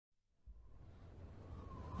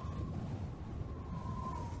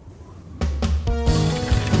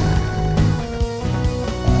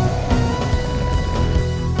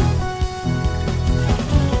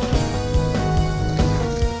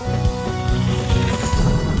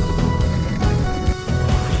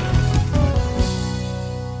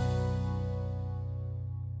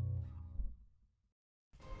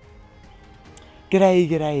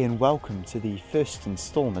G'day and welcome to the first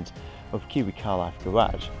instalment of KiwiCarLife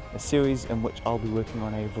Garage, a series in which I'll be working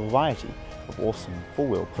on a variety of awesome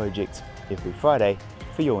four-wheel projects every Friday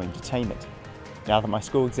for your entertainment. Now that my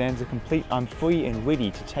school exams are complete, I'm free and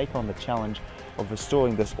ready to take on the challenge of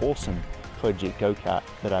restoring this awesome project Go Kart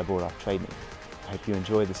that I bought off Trade Me. I hope you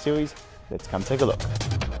enjoy the series. Let's come take a look.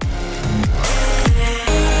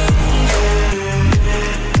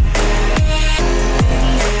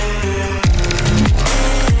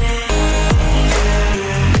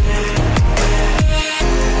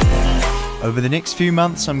 Over the next few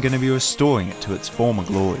months I'm going to be restoring it to its former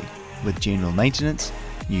glory, with general maintenance,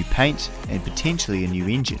 new paint and potentially a new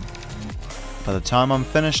engine. By the time I'm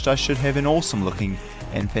finished I should have an awesome looking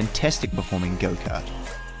and fantastic performing go-kart.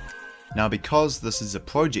 Now because this is a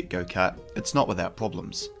project go-kart, it's not without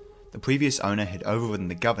problems. The previous owner had overridden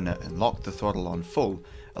the governor and locked the throttle on full,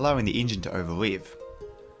 allowing the engine to over-rev.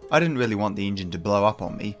 I didn't really want the engine to blow up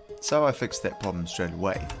on me, so I fixed that problem straight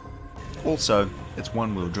away. Also, it's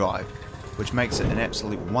one-wheel drive, which makes it an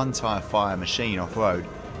absolute one-tire fire machine off-road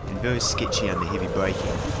and very sketchy under heavy braking.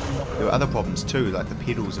 There are other problems too, like the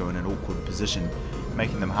pedals are in an awkward position,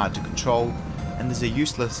 making them hard to control, and there's a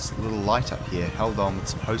useless little light up here held on with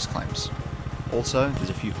some hose clamps. Also, there's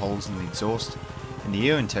a few holes in the exhaust, and the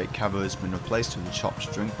air intake cover has been replaced with a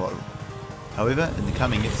chopped drink bottle. However, in the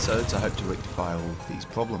coming episodes I hope to rectify all of these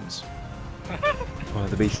problems. Follow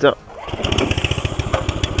the beast up.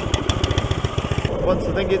 Once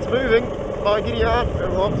the thing gets moving, my giddy aunt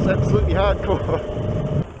romps absolutely hardcore.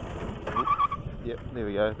 Yep, there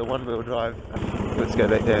we go, the one-wheel drive. Let's go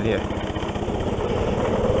back down here. Oh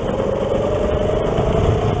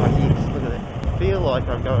yes, look at that. I feel like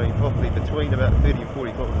I'm going probably between about 30 and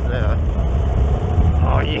 40 kilometers an hour.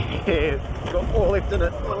 Oh yes, it's got more left in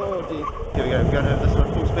it. Oh geez. Here we go, we're going over this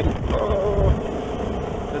one full speed. Oh,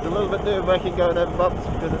 there's a little bit nerve-wracking going over bumps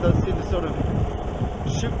because it does seem to sort of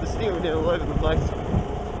shoot the steering wheel all over the place.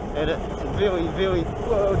 And it's very,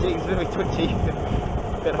 whoa geez, very twitchy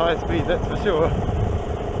at high speed, that's for sure.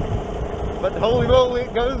 But holy moly,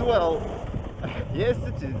 it goes well. Yes,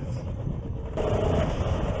 it is.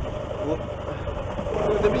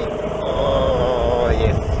 Look at me. Oh,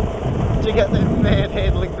 yes. Check out that man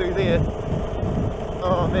handling through there.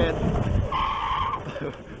 Oh, man.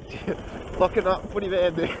 Locking up, pretty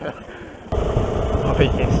bad there. Oh,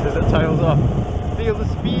 yes, as it tails off. Feel the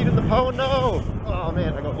speed and the power now. Oh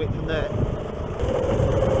man, I got wet from that.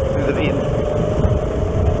 Through the bend.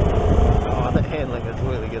 Oh, that handling is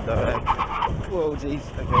really good though, eh? Whoa, geez.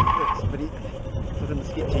 Okay, that's pretty flipping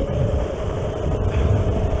sketchy.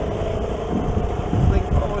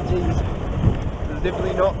 Oh, geez. This is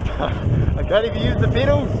definitely not. I can't even use the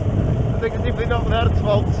pedals. This thing is definitely not without its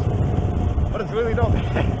faults. But it's really not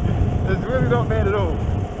bad. It's really not bad at all.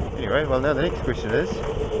 Anyway, well now the next question is,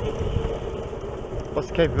 what's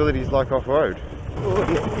the capabilities like off-road? Oh,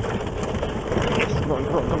 yeah. Yes, come on,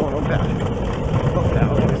 on power. On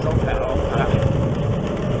power, yes, on power.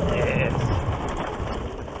 Yes.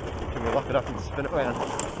 Can we lock it up and spin it around?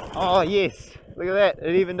 Oh, yes. Look at that.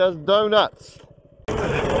 It even does donuts.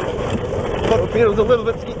 The pedal's a little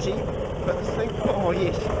bit sketchy, but this thing, oh,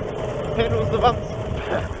 yes. Handles the bumps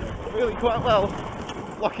really quite well.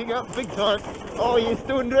 Locking up big time. Oh, yes,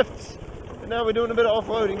 doing drifts. And now we're doing a bit of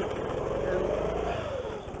off-roading.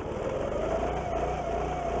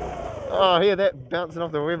 Oh, hear that bouncing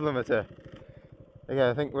off the rev limiter. Okay,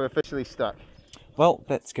 I think we're officially stuck. Well,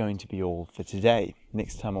 that's going to be all for today.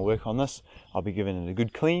 Next time I work on this, I'll be giving it a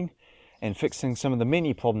good clean and fixing some of the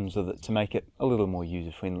many problems with it to make it a little more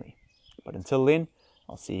user-friendly. But until then,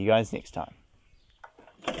 I'll see you guys next time.